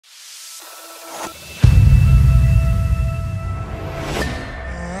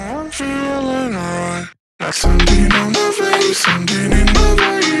Something on my face, something in my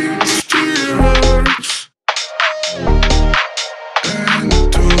veins still hurts. And I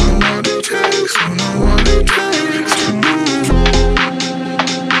don't know what it takes, don't know what it takes to move on.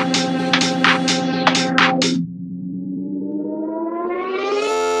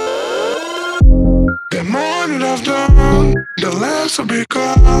 The more that I've done, the less I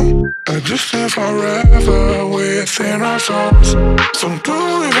become. I just live forever within our souls. Some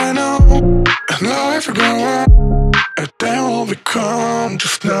do even know, and life will go on, and then we'll become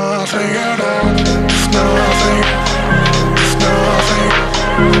just nothing at all. Just nothing, just nothing,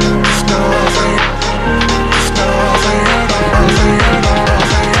 just nothing, just nothing at all, nothing at all,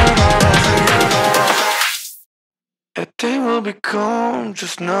 nothing at all, nothing at all. And then we'll become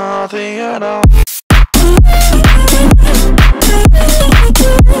just nothing at all.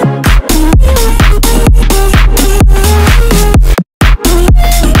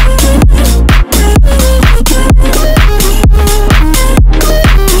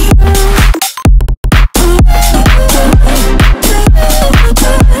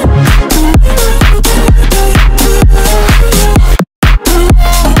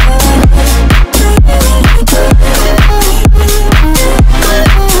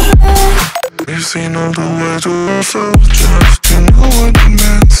 We've seen all the way to ourselves just to know what it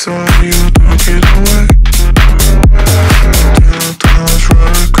meant, so you took it away. Till times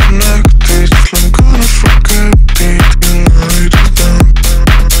were connected, I'm gonna forget it, you know it is done.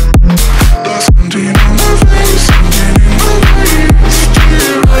 There's something on my face, something in my veins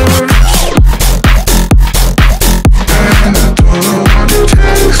still hurts. And I don't know what it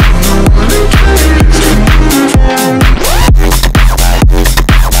takes, don't know what it takes to move on.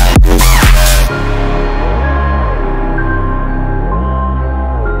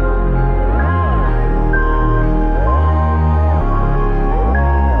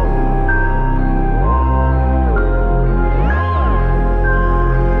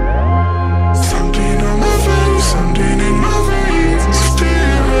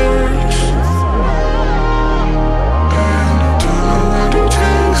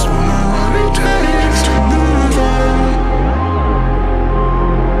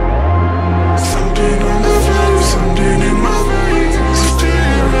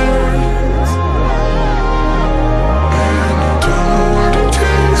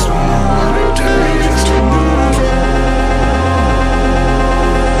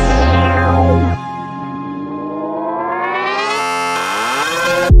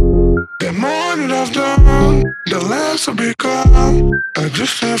 The more that I've done, the less I become. I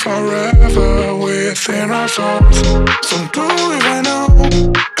just live forever within our souls. Some do even know,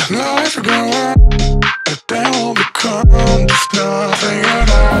 and life will go on, and then we'll become just nothing at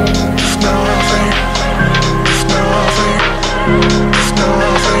all. Just nothing, just nothing, just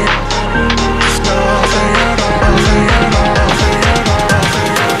nothing, just nothing at all, nothing at all, nothing at all, nothing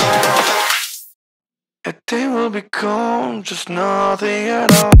at all. And then we'll become just nothing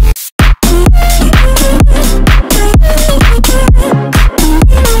at all.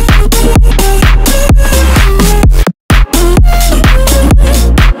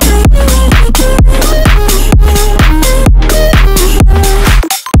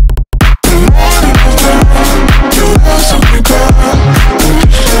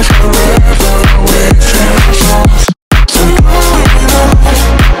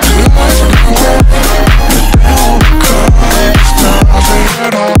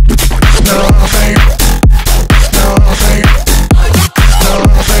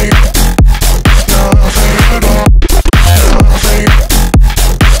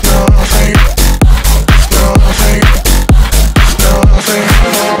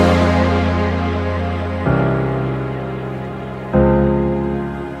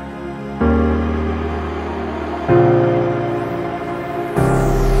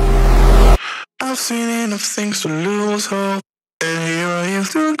 I've seen enough things to lose hope, and here I am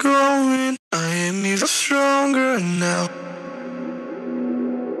still growing. I am even stronger now.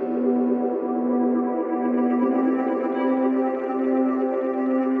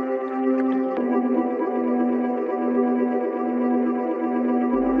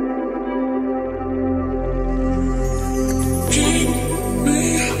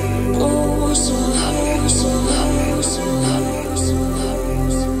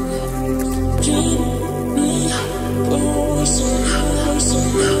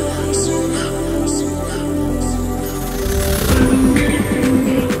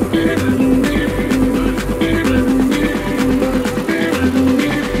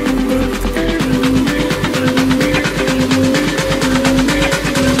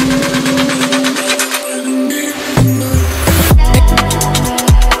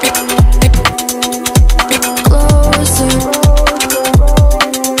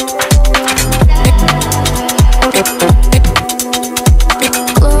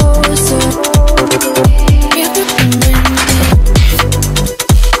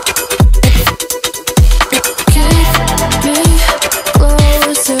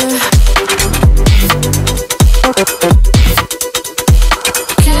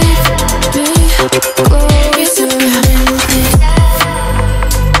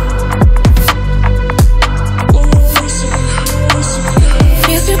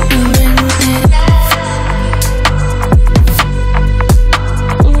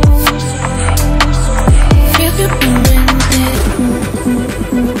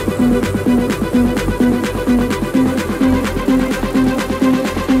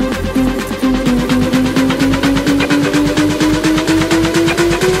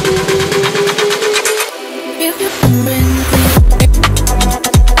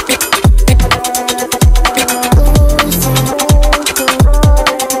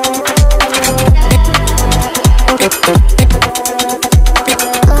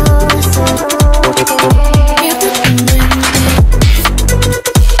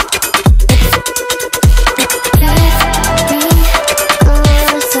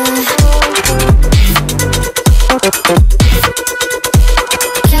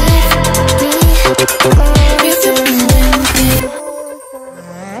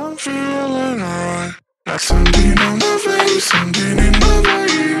 I'm feeling alright, like something on my face, something in my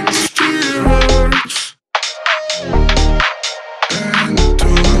veins still hurts. And I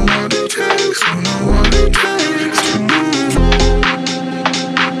don't know what it takes, don't know what it takes to move on.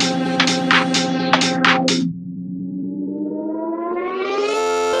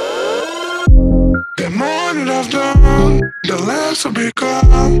 The more that I've done, the less I've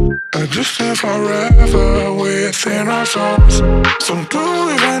become. Existing forever within our souls. Some do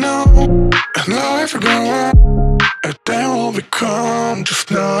even know, and life will go on. And then we'll become just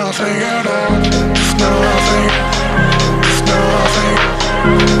nothing at all. Just nothing, just nothing,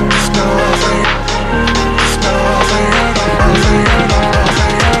 just nothing, just nothing at all. Nothing at all,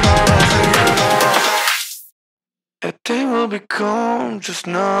 nothing at all, nothing at all. And then we'll become just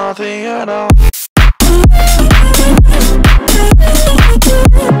nothing at all.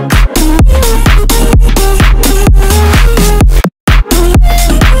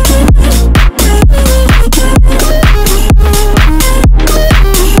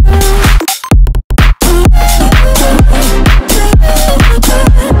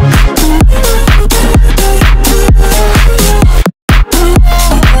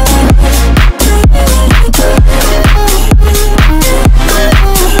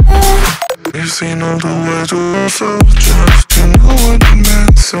 You see no the way to yourself, just